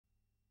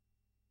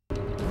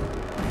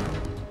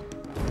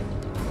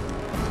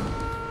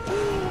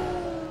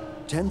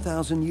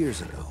10,000 years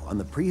ago, on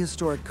the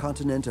prehistoric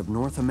continent of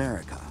North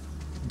America,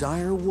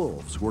 dire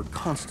wolves were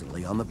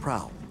constantly on the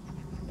prowl.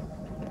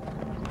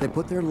 They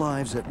put their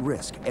lives at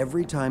risk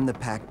every time the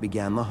pack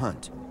began the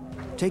hunt.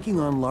 Taking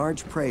on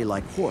large prey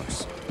like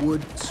horse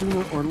would,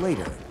 sooner or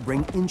later,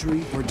 bring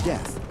injury or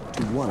death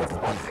to one of the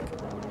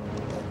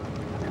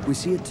pack. We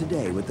see it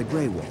today with the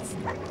gray wolf,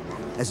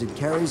 as it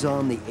carries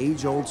on the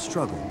age-old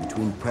struggle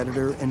between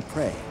predator and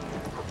prey,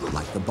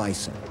 like the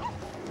bison.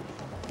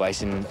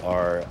 Bison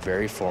are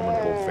very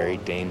formidable, very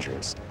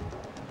dangerous.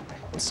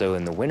 And so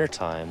in the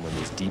wintertime, when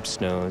there's deep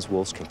snows,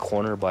 wolves can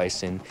corner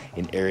bison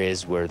in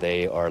areas where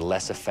they are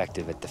less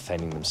effective at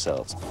defending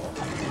themselves.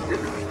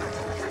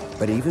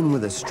 But even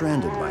with a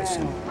stranded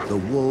bison, the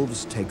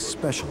wolves take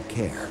special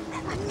care.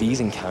 These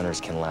encounters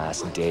can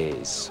last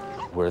days,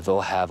 where they'll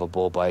have a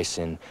bull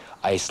bison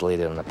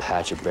isolated on a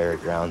patch of bare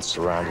ground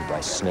surrounded by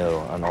snow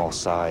on all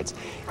sides.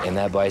 And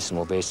that bison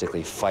will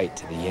basically fight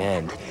to the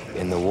end,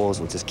 and the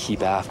wolves will just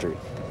keep after it.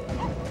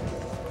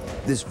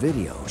 This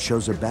video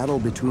shows a battle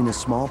between a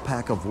small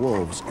pack of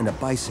wolves and a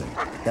bison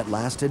that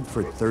lasted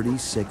for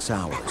 36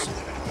 hours.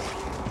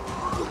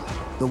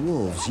 The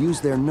wolves use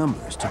their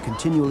numbers to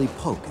continually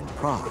poke and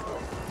prod,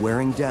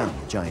 wearing down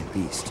the giant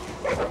beast.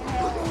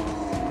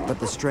 But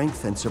the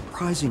strength and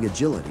surprising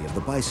agility of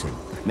the bison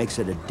makes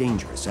it a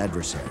dangerous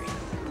adversary.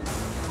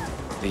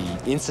 The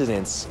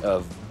incidence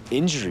of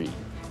injury,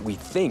 we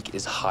think,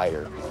 is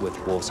higher with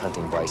wolves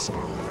hunting bison.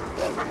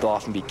 They'll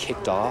often be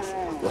kicked off.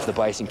 If the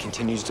bison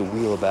continues to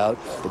wheel about,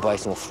 the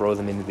bison will throw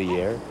them into the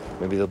air.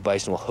 Maybe the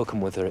bison will hook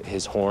him with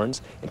his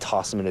horns and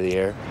toss them into the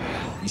air.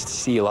 You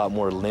see a lot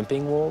more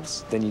limping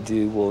wolves than you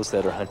do wolves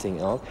that are hunting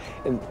elk,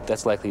 and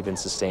that's likely been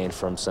sustained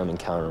from some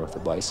encounter with the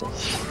bison.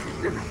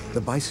 The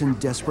bison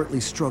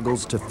desperately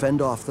struggles to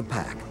fend off the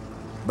pack,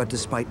 but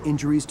despite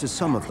injuries to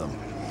some of them,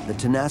 the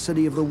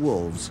tenacity of the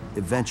wolves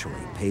eventually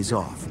pays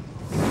off.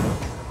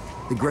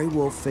 The gray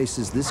wolf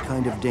faces this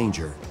kind of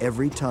danger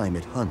every time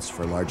it hunts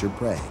for larger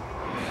prey.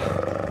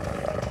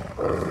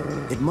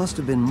 It must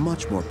have been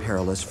much more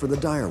perilous for the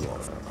dire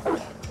wolf,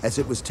 as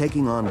it was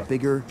taking on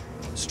bigger,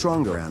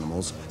 stronger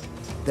animals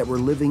that were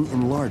living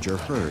in larger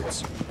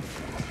herds.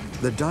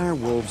 The dire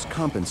wolves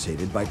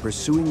compensated by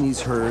pursuing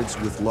these herds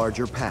with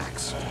larger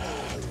packs.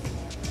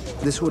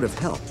 This would have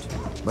helped,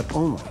 but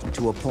only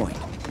to a point.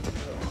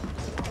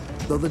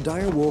 Though the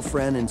dire wolf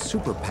ran in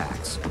super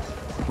packs,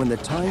 when the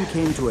time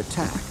came to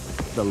attack,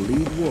 the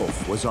lead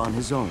wolf was on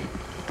his own,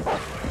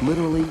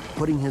 literally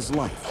putting his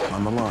life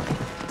on the line.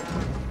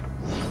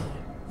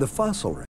 The fossil